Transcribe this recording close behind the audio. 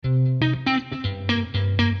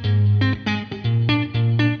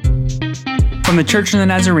From the Church of the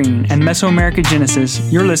Nazarene and Mesoamerica Genesis,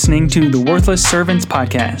 you're listening to the Worthless Servants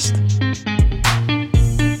Podcast.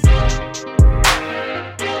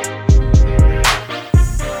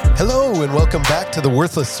 Hello and welcome back to the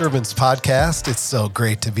Worthless Servants Podcast. It's so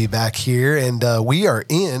great to be back here, and we are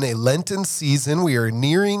in a Lenten season. We are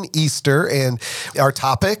nearing Easter, and our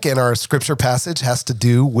topic and our scripture passage has to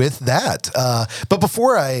do with that. But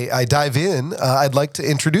before I dive in, I'd like to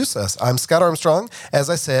introduce us. I'm Scott Armstrong, as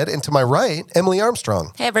I said, and to my right, Emily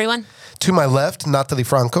Armstrong. Hey, everyone. To my left, Natalie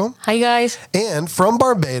Franco. Hi, guys. And from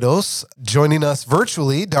Barbados, joining us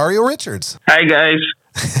virtually, Dario Richards. Hi, guys.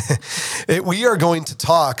 We are going to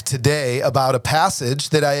talk today about a passage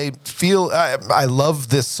that I feel I love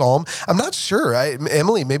this psalm. I'm not sure.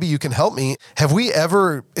 Emily, maybe you can help me. Have we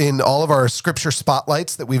ever, in all of our scripture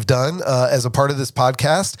spotlights that we've done as a part of this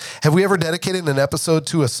podcast, have we ever dedicated an episode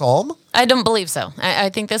to a psalm? I don't believe so. I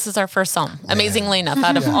think this is our first psalm, amazingly enough,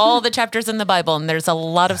 out of all the chapters in the Bible, and there's a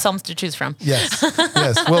lot of psalms to choose from. Yes.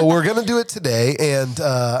 Well, we're going to do it today,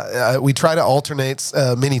 and we try to alternate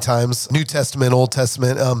many times, New Testament, Old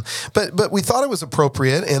Testament, but we thought it was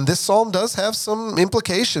appropriate, and this psalm does have some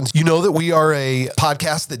implications. You know that we are a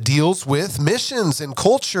podcast that deals with missions and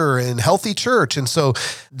culture and healthy church, and so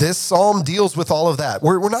this psalm deals with all of that.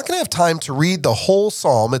 We're not going to have time to read the whole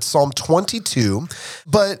psalm. It's Psalm 22,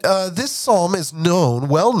 but this psalm is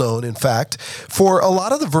well known, in fact, for a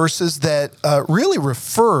lot of the verses that really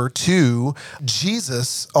refer to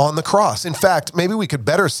Jesus on the cross. In fact, maybe we could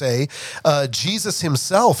better say Jesus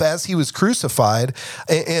himself as he was crucified,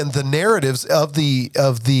 and the narratives of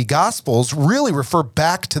the Gospels really refer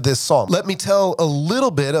back to this psalm. Let me tell a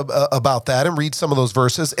little bit about that and read some of those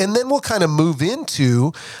verses, and then we'll kind of move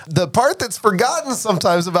into the part that's forgotten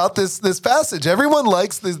sometimes about this passage. Everyone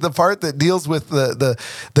likes the part that deals with the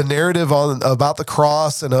narrative about the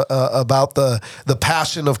cross and about the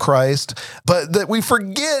passion of Christ, but that we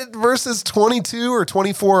forget verses 22 or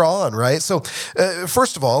 24 on, right? So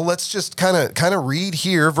first of all, let's just kind of read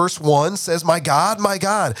here. Verse 1 says, my God,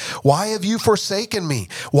 why have you forsaken me?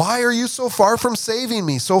 Why are you so far from saving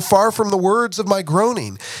me, so far from the words of my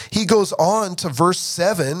groaning? He goes on to verse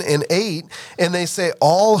 7 and 8, and they say,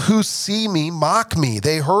 all who see me mock me.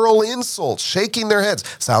 They hurl insults, shaking their heads.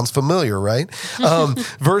 Sounds familiar, right?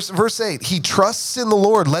 Verse 8, he trusts in the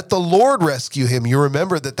Lord. Let the Lord rescue him. You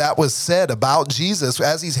remember that was said about Jesus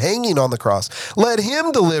as he's hanging on the cross. Let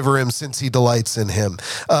him deliver him since he delights in him.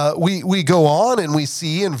 We go on and we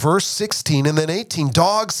see in verse 16 and then 18,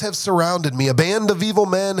 dogs have surrounded me. A band of evil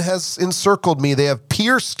men has encircled me. They have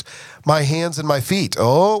pierced my hands and my feet.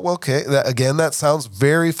 Oh, okay. That sounds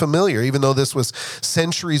very familiar, even though this was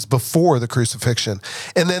centuries before the crucifixion.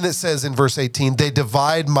 And then it says in verse 18, they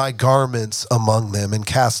divide my garments among them and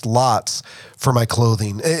cast lots for my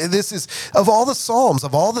clothing. This is, of all the Psalms,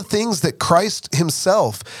 of all the things that Christ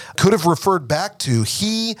himself could have referred back to,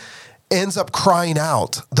 he ends up crying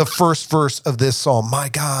out the first verse of this psalm, my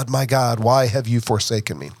God, why have you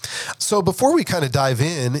forsaken me? So before we kind of dive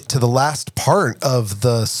in to the last part of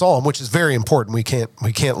the psalm, which is very important, we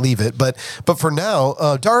can't leave it, but for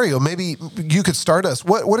now, Dario, maybe you could start us.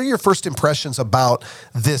 What are your first impressions about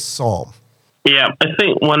this psalm? Yeah, I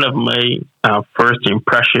think one of my first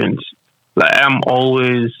impressions, like I'm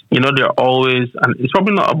always, they're always, and it's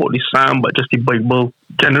probably not about the psalm, but just the Bible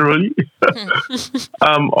generally.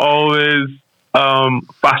 I'm always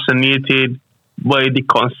fascinated by the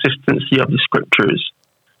consistency of the scriptures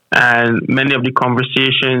and many of the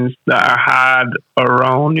conversations that are had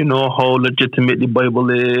around, how legitimate the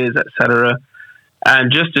Bible is, etc.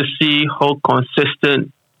 And just to see how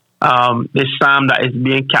consistent this psalm that is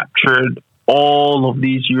being captured all of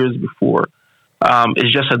these years before.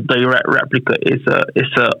 It's just a direct replica. It's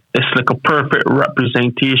like a perfect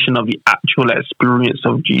representation of the actual experience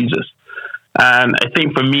of Jesus. And I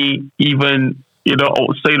think for me, even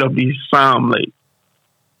outside of the psalm, like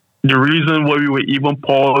the reason why we would even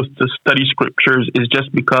pause to study scriptures is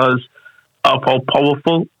just because of how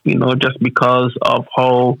powerful, just because of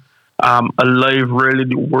how alive really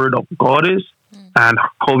the Word of God is, and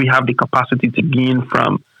how we have the capacity to gain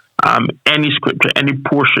from any scripture, any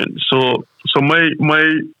portion. So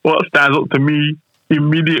my what stands out to me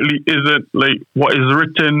immediately isn't like what is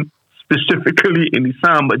written specifically in the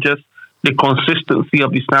psalm, but just the consistency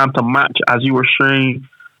of the psalm to match, as you were sharing,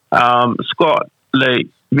 Scott. Like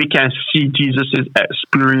we can see Jesus's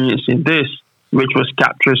experience in this, which was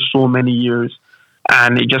captured so many years,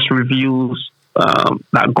 and it just reveals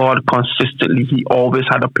that God consistently, He always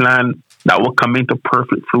had a plan that will come into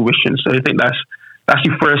perfect fruition. So I think that's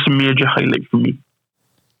the first major highlight for me.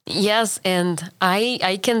 Yes, and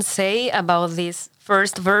I can say about these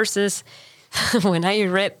first verses, when I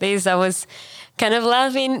read this, I was kind of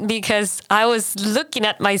laughing because I was looking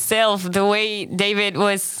at myself the way David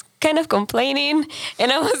was kind of complaining.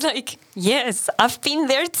 And I was like, yes, I've been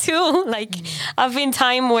there too. Like, I've been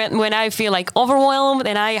time when I feel like overwhelmed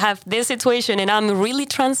and I have this situation and I'm really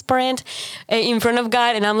transparent in front of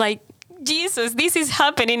God. And I'm like, Jesus, this is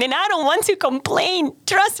happening and I don't want to complain.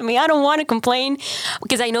 Trust me, I don't want to complain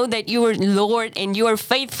because I know that you are Lord and you are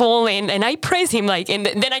faithful and I praise him. Like, and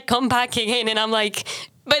then I come back again and I'm like,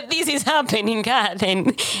 but this is happening, God.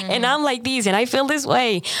 And I'm like this and I feel this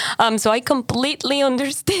way. So I completely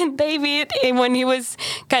understand David and when he was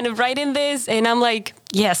kind of writing this and I'm like,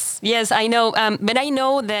 yes, I know. But I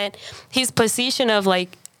know that his position of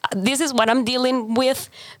like, this is what I'm dealing with,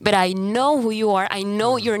 but I know who you are. I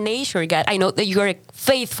know your nature, God. I know that you're a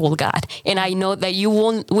faithful God, and I know that you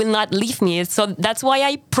will not leave me. So that's why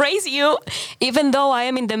I praise you. Even though I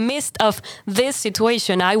am in the midst of this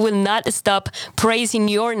situation, I will not stop praising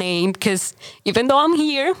your name because even though I'm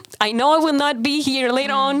here, I know I will not be here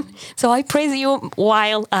later on. So I praise you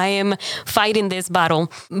while I am fighting this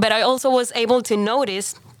battle. But I also was able to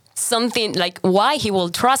notice something like why he will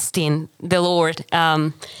trust in the Lord.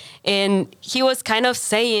 And he was kind of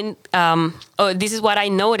saying, this is what I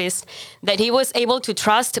noticed, that he was able to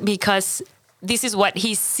trust because this is what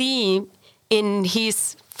he see in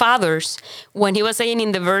his fathers. When he was saying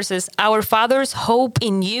in the verses, our fathers hope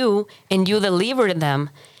in you and you delivered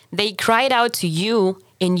them. They cried out to you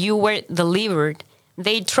and you were delivered.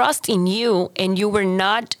 They trust in you and you were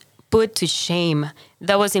not put to shame.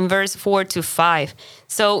 That was in verse 4-5.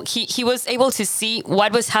 So he was able to see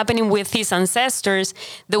what was happening with his ancestors,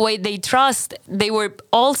 the way they trust. They were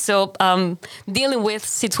also dealing with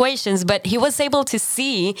situations, but he was able to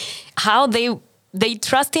see how they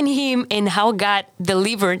trust in him and how God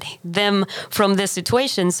delivered them from the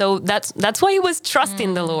situation. So that's why he was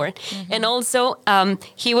trusting the Lord. And also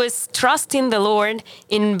he was trusting the Lord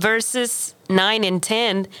in verses 9 and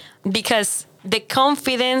 10 because the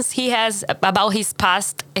confidence he has about his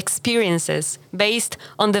past experiences based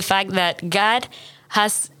on the fact that God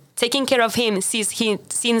has taken care of him since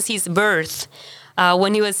his birth.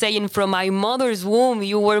 When he was saying, from my mother's womb,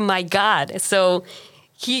 you were my God. So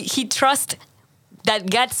he trusts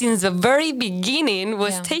that God since the very beginning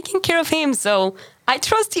was taking care of him. So I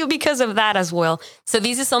trust you because of that as well. So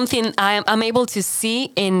this is something I'm able to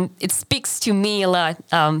see, and it speaks to me a lot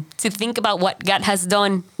to think about what God has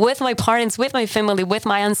done with my parents, with my family, with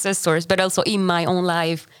my ancestors, but also in my own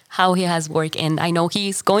life, how he has worked. And I know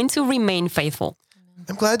he's going to remain faithful.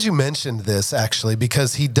 I'm glad you mentioned this, actually,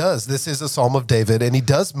 because he does. This is a Psalm of David, and he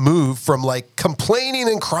does move from like complaining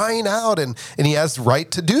and crying out, and he has right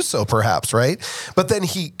to do so, perhaps, right? But then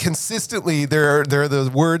he consistently, there are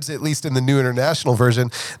the words, at least in the New International Version,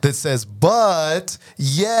 that says, but,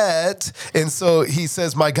 yet, and so he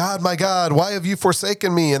says, my God, why have you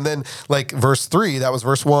forsaken me? And then like verse 3, that was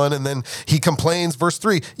verse 1, and then he complains, verse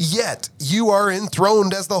 3, yet you are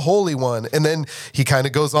enthroned as the Holy One. And then he kind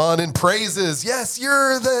of goes on and praises, yes, you're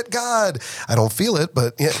that God. I don't feel it,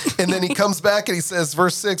 but yeah. And then he comes back and he says,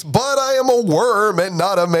 verse 6, but I am a worm and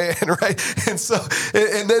not a man, right? And so,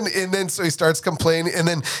 and then so he starts complaining, and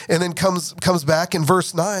then comes back in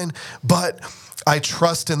verse 9, but I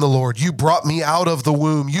trust in the Lord. You brought me out of the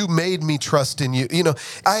womb. You made me trust in you. You know,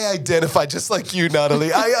 I identify just like you,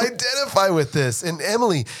 Natalie. I identify with this. And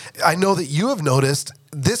Emily, I know that you have noticed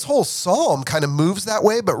this whole psalm kind of moves that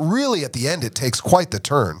way, but really at the end, it takes quite the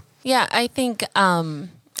turn. Yeah, I think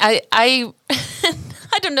I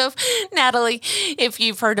I don't know if, Natalie, if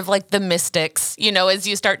you've heard of like the mystics, you know, as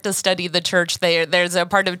you start to study the church, there's a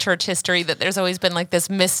part of church history that there's always been like this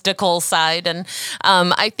mystical side. And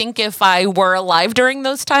I think if I were alive during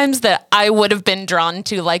those times, that I would have been drawn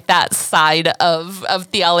to like that side of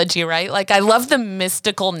theology, right? Like I love the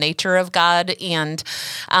mystical nature of God. And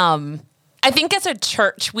I think as a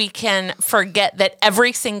church, we can forget that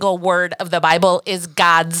every single word of the Bible is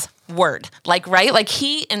God's word. Like, right? Like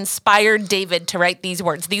he inspired David to write these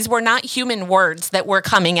words. These were not human words that were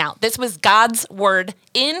coming out. This was God's word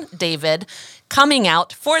in David coming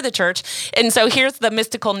out for the church. And so here's the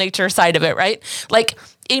mystical nature side of it, right? Like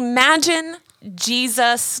imagine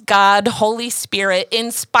Jesus, God, Holy Spirit,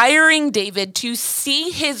 inspiring David to see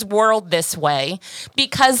his world this way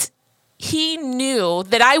because he knew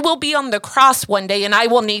that I will be on the cross one day and I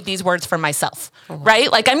will need these words for myself,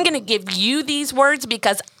 right? Like I'm going to give you these words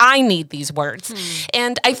because I need these words.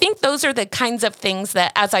 And I think those are the kinds of things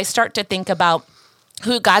that as I start to think about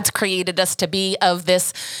who God's created us to be, of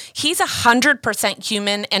this. He's 100%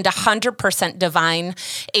 human and 100% divine.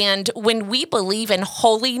 And when we believe in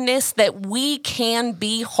holiness, that we can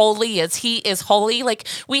be holy as he is holy, like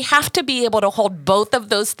we have to be able to hold both of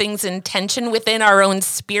those things in tension within our own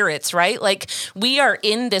spirits, right? Like we are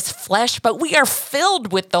in this flesh, but we are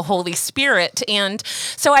filled with the Holy Spirit. And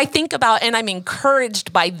so I think about, and I'm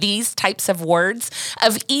encouraged by these types of words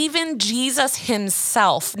of even Jesus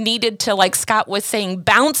himself needed to, like Scott was saying,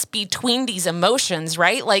 bounce between these emotions,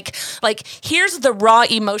 right? Like here's the raw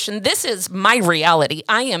emotion. This is my reality.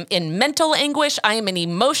 I am in mental anguish. I am in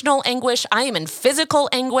emotional anguish. I am in physical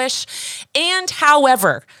anguish. And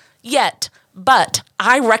however, but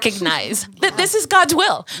I recognize that this is God's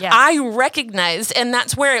will. Yeah. I recognize, and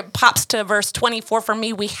that's where it pops to verse 24 for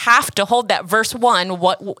me. We have to hold that verse 1,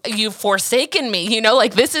 what you've forsaken me,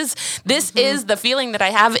 like this is the feeling that I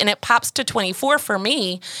have. And it pops to 24 for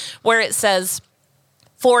me, where it says,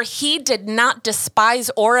 for he did not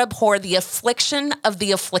despise or abhor the affliction of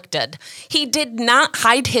the afflicted. He did not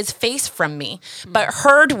hide his face from me, but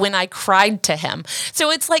heard when I cried to him.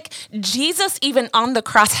 So it's like Jesus, even on the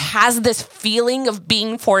cross, has this feeling of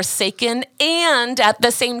being forsaken, and at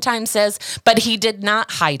the same time says, but he did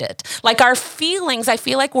not hide it. Like our feelings, I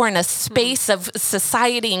feel like we're in a space of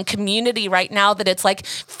society and community right now that it's like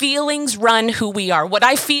feelings run who we are. What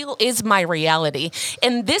I feel is my reality.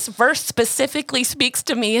 And this verse specifically speaks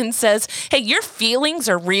to me and says, hey, your feelings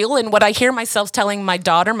are real. And what I hear myself telling my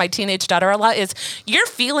teenage daughter a lot is, your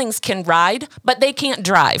feelings can ride, but they can't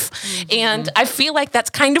drive. And I feel like that's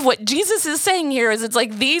kind of what Jesus is saying here, is it's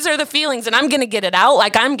like, these are the feelings and I'm going to get it out.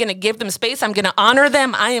 Like I'm going to give them space. I'm going to honor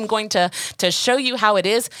them. I am going to show you how it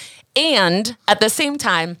is. And at the same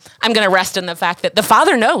time, I'm going to rest in the fact that the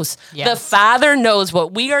Father knows. Yes. The Father knows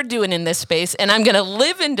what we are doing in this space, and I'm going to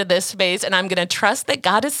live into this space, and I'm going to trust that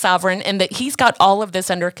God is sovereign and that he's got all of this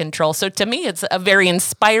under control. So to me, it's a very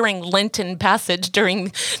inspiring Lenten passage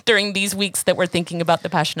during these weeks that we're thinking about the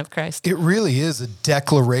Passion of Christ. It really is a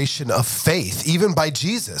declaration of faith, even by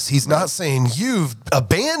Jesus. He's not saying, you've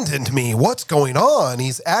abandoned me, what's going on?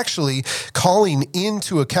 He's actually calling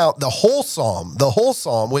into account the whole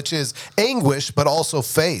psalm, which is anguish, but also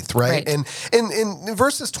faith, right? And in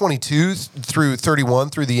verses 22 through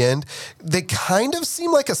 31 through the end, they kind of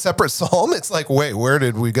seem like a separate psalm. It's like, wait, where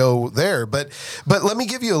did we go there? But let me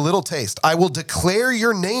give you a little taste. I will declare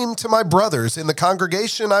your name to my brothers. In the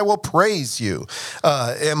congregation, I will praise you.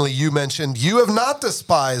 Emily, you mentioned, you have not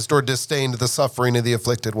despised or disdained the suffering of the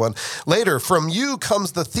afflicted one. Later, from you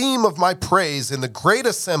comes the theme of my praise in the great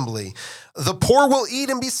assembly. The poor will eat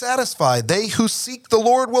and be satisfied. They who seek the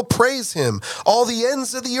Lord will praise him. All the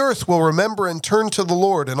ends of the earth will remember and turn to the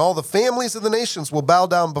Lord, and all the families of the nations will bow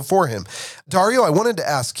down before him. Dario, I wanted to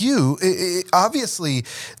ask you, obviously,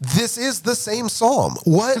 this is the same psalm.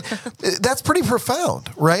 That's pretty profound,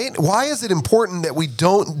 right? Why is it important that we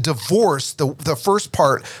don't divorce the first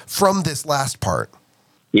part from this last part?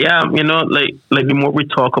 Yeah, like the more we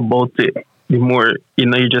talk about it, the more,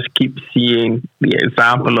 you just keep seeing the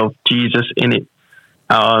example of Jesus in it.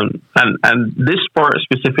 And this part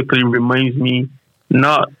specifically reminds me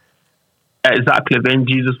not exactly when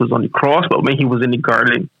Jesus was on the cross, but when he was in the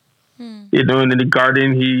garden. And in the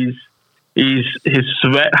garden, his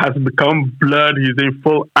sweat has become blood. He's in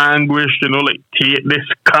full anguish, like, take this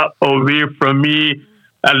cup away from me.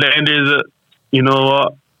 And then there's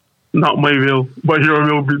not my will, but your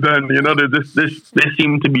will be done. There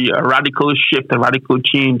seemed to be a radical shift, a radical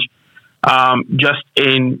change, just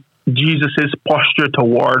in Jesus's posture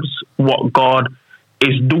towards what God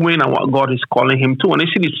is doing and what God is calling him to. And I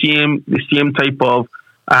see the same type of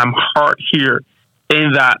heart here,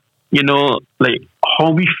 in that, like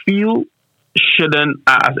how we feel shouldn't,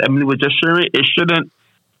 as Emily was just sharing, it shouldn't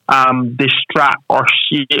distract or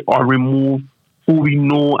shade or remove who we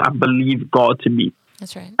know and believe God to be.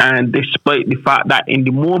 That's right. And despite the fact that in the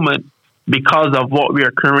moment, because of what we are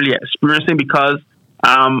currently experiencing, because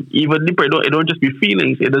even deeper, it don't just be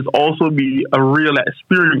feelings, it does also be a real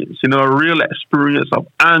experience, a real experience of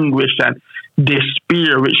anguish and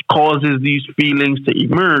despair, which causes these feelings to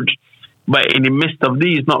emerge. But in the midst of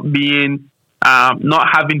these, not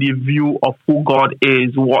having the view of who God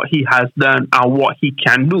is, what he has done, and what he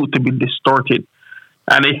can do, to be distorted.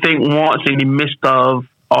 And I think once in the midst of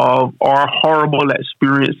our horrible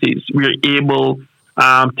experiences, we are able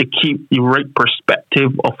to keep the right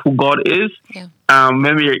perspective of who God is. Yeah.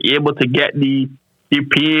 When we are able to get the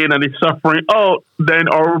pain and the suffering out, then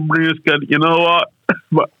our brains can,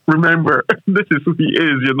 but remember, this is who he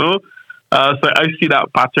is, So I see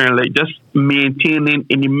that pattern, like just maintaining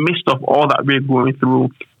in the midst of all that we're going through,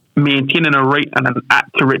 maintaining a right and an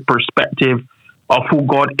accurate perspective of who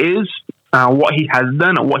God is, what He has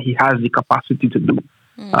done, and what He has the capacity to do.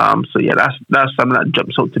 So yeah, that's something that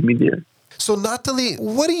jumps out to me there. So Natalie,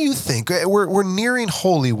 what do you think? We're nearing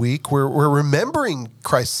Holy Week. We're remembering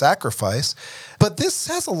Christ's sacrifice, but this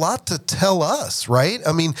has a lot to tell us, right?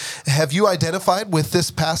 I mean, have you identified with this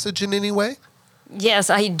passage in any way? Yes,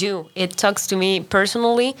 I do. It talks to me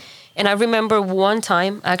personally. And I remember one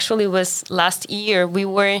time, actually it was last year, we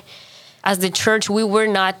were, as the church, we were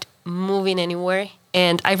not moving anywhere.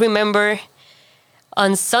 And I remember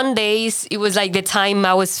on Sundays, it was like the time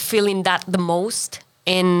I was feeling that the most.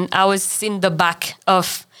 And I was in the back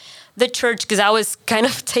of the church because I was kind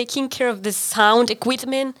of taking care of the sound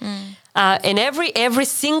equipment. And every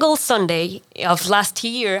single Sunday of last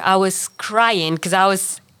year, I was crying because I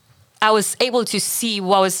was able to see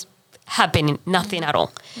what was happening, nothing at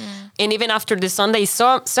all. And even after the Sunday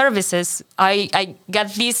services, I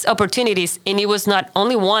got these opportunities, and it was not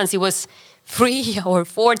only once, it was 3 or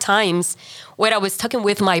 4 times where I was talking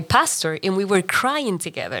with my pastor and we were crying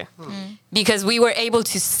together because we were able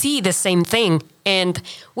to see the same thing, and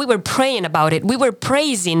we were praying about it. We were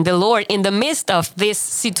praising the Lord in the midst of this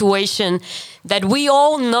situation that we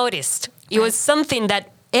all noticed. It was something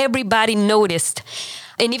that everybody noticed.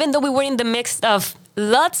 And even though we were in the midst of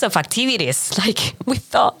lots of activities, like we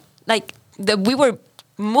thought like that we were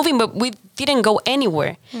moving, but we didn't go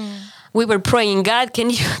anywhere. We were praying, God, can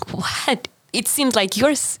you, what? It seems like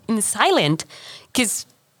you're in silent because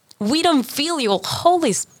we don't feel your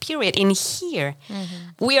Holy Spirit in here.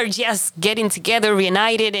 We are just getting together,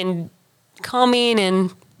 reunited and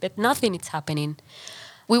coming, but nothing is happening.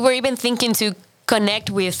 We were even thinking to connect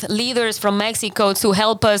with leaders from Mexico to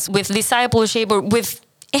help us with discipleship or with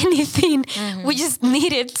anything. We just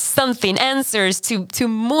needed something, answers to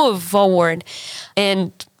move forward.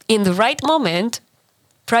 And in the right moment,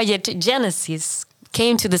 Project Genesis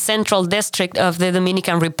came to the Central District of the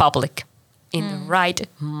Dominican Republic in the right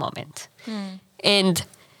moment. And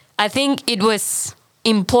I think it was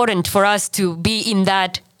important for us to be in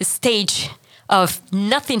that stage of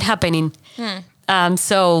nothing happening.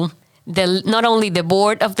 So not only the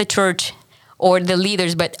board of the church or the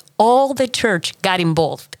leaders, but all the church got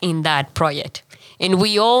involved in that project. And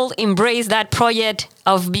we all embraced that project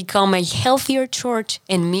of become a healthier church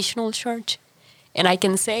and missional church. And I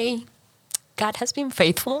can say, God has been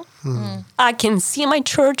faithful. I can see my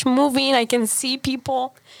church moving. I can see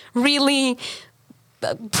people really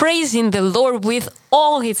praising the Lord with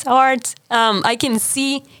all his heart. I can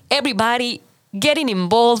see everybody getting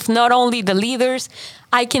involved, not only the leaders.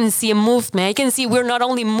 I can see a movement. I can see we're not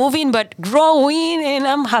only moving, but growing, and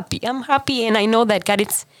I'm happy. And I know that God,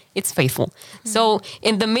 it's faithful. So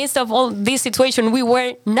in the midst of all this situation, we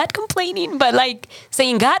were not complaining, but like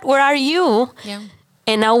saying, God, where are you? Yeah.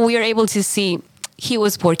 And now we are able to see he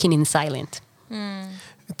was working in silence.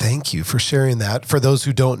 Thank you for sharing that. For those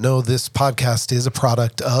who don't know, this podcast is a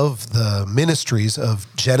product of the ministries of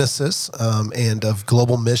Genesis and of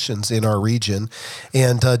global missions in our region.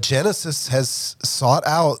 And Genesis has sought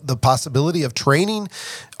out the possibility of training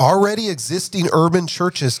already existing urban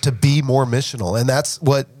churches to be more missional. And that's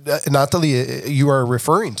what, Natalie, you are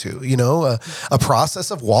referring to, a process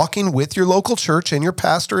of walking with your local church and your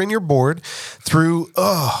pastor and your board through,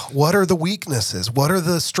 what are the weaknesses? What are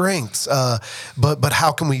the strengths? But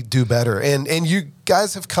how can we do better? And you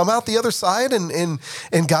guys have come out the other side and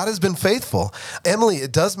God has been faithful. Emily,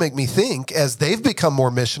 it does make me think as they've become more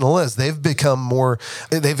missional, as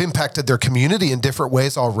they've impacted their community in different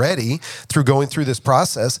ways already through going through this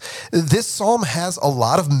process. This psalm has a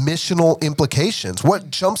lot of missional implications. What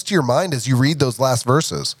jumps to your mind as you read those last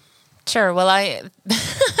verses? Sure. Well, I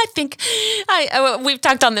think we've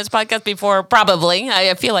talked on this podcast before, probably.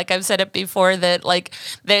 I feel like I've said it before that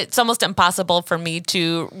it's almost impossible for me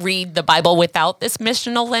to read the Bible without this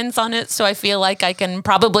missional lens on it. So I feel like I can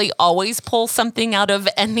probably always pull something out of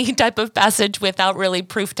any type of passage without really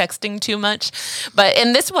proof texting too much. But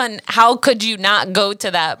in this one, how could you not go to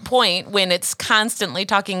that point when it's constantly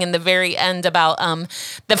talking in the very end about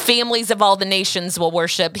the families of all the nations will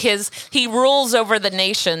worship. He rules over the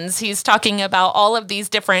nations. He's talking about all of these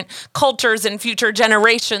different cultures and future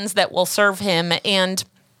generations that will serve him. And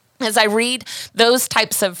as I read those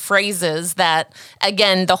types of phrases that,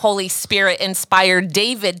 again, the Holy Spirit inspired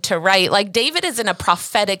David to write, like David is in a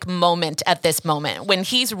prophetic moment at this moment. When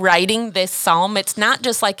he's writing this psalm, it's not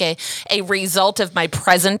just like a result of my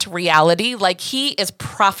present reality. Like he is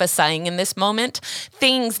prophesying in this moment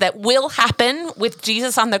things that will happen with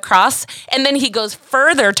Jesus on the cross. And then he goes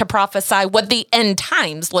further to prophesy what the end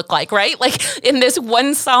times look like, right? Like in this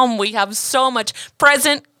one psalm, we have so much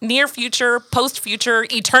present, near future, post future,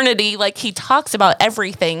 eternity. Like he talks about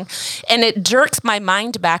everything. And it jerks my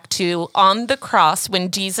mind back to on the cross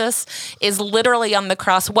when Jesus is literally on the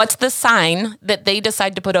cross. What's the sign that they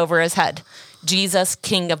decide to put over his head? Jesus,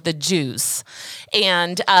 King of the Jews.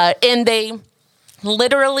 And they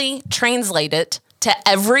literally translate it to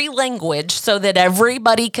every language so that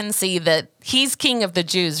everybody can see that he's King of the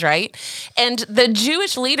Jews, right? And the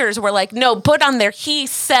Jewish leaders were like, no, put on there, he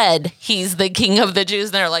said he's the King of the Jews.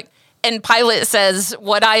 And they're like, and Pilate says,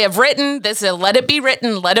 what I have written, this is, let it be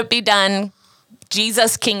written, let it be done.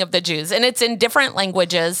 Jesus, King of the Jews. And it's in different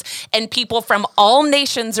languages, and people from all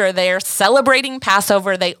nations are there celebrating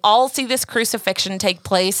Passover. They all see this crucifixion take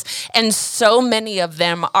place, and so many of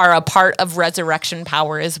them are a part of resurrection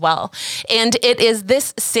power as well. And it is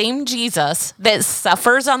this same Jesus that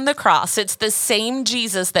suffers on the cross. It's the same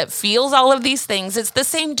Jesus that feels all of these things. It's the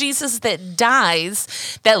same Jesus that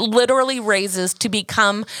dies, that literally raises to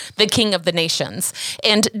become the King of the nations.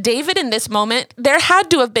 And David, in this moment, there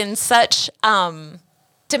had to have been such...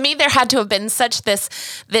 to me, there had to have been such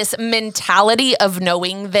this mentality of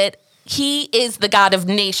knowing that he is the God of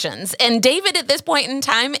nations. And David at this point in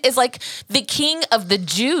time is like the King of the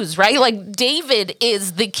Jews, right? Like David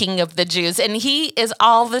is the King of the Jews. And he is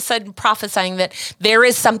all of a sudden prophesying that there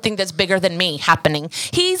is something that's bigger than me happening.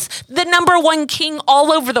 He's the number one king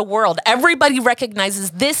all over the world. Everybody recognizes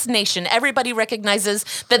this nation. Everybody recognizes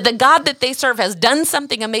that the God that they serve has done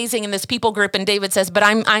something amazing in this people group. And David says, but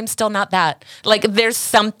I'm still not that. Like there's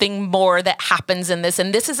something more that happens in this.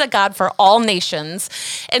 And this is a God for all nations.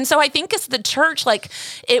 And so I think as the church, like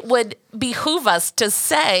it would behoove us to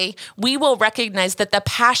say, we will recognize that the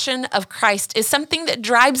passion of Christ is something that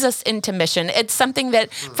drives us into mission. It's something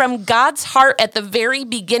that from God's heart at the very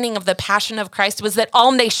beginning of the passion of Christ was that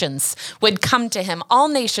all nations would come to him. All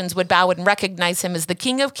nations would bow and recognize him as the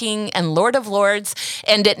King of Kings and Lord of Lords.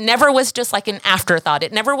 And it never was just like an afterthought.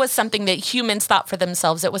 It never was something that humans thought for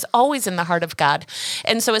themselves. It was always in the heart of God.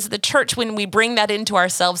 And so as the church, when we bring that into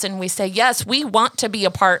ourselves and we say, yes, we want to be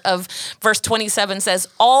a part of, verse 27 says,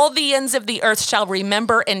 all the ends of the earth shall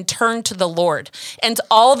remember and turn to the Lord, and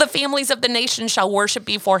all the families of the nations shall worship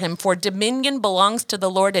before him, for dominion belongs to the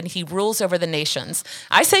Lord, and he rules over the nations.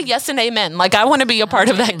 I say yes and amen. Like I want to be a part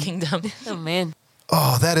of that kingdom. Amen.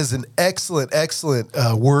 Oh, that is an excellent, excellent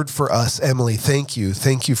word for us, Emily. Thank you.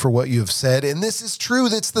 Thank you for what you have said. And this is true.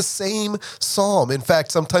 That's the same psalm. In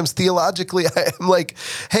fact, sometimes theologically, I am like,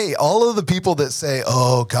 hey, all of the people that say,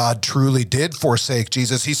 oh, God truly did forsake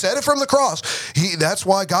Jesus. He said it from the cross. That's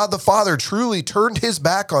why God the Father truly turned his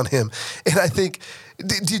back on him. And I think,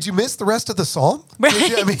 did you miss the rest of the psalm? Right.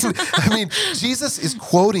 I mean, Jesus is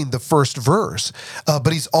quoting the first verse,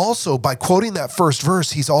 but he's also, by quoting that first verse,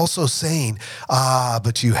 he's also saying,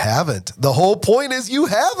 but you haven't. The whole point is you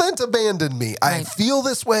haven't abandoned me. Right. I feel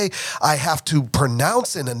this way. I have to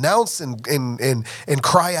pronounce and announce and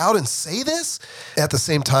cry out and say this. At the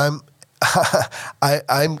same time,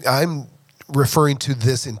 I'm referring to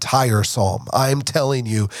this entire psalm. I'm telling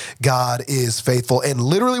you, God is faithful. And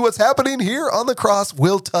literally what's happening here on the cross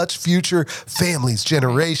will touch future families,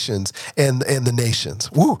 generations, and the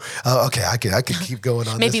nations. Woo. Okay, I could keep going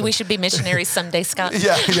on. Maybe we should be missionaries someday, Scott.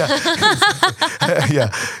 Yeah.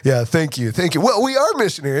 Thank you. Well, we are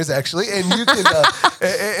missionaries, actually. And you can,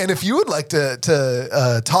 and if you would like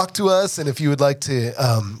to talk to us, and if you would like to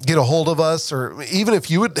get a hold of us, or even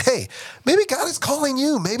if you would, hey, maybe God is calling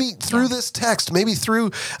you, maybe through this text, maybe through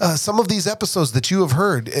some of these episodes that you have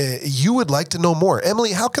heard, you would like to know more.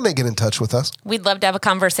 Emily, how can they get in touch with us? We'd love to have a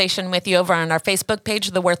conversation with you over on our Facebook page,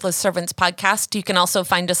 The Worthless Servants Podcast. You can also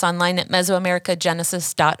find us online at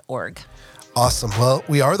mesoamericagenesis.org. Awesome. Well,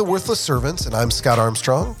 we are The Worthless Servants, and I'm Scott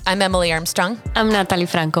Armstrong. I'm Emily Armstrong. I'm Natalie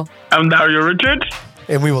Franco. I'm Dario Richards.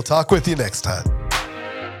 And we will talk with you next time.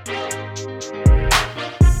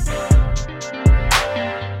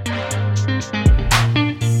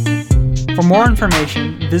 For more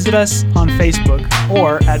information, visit us on Facebook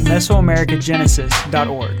or at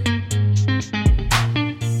mesoamericagenesis.org.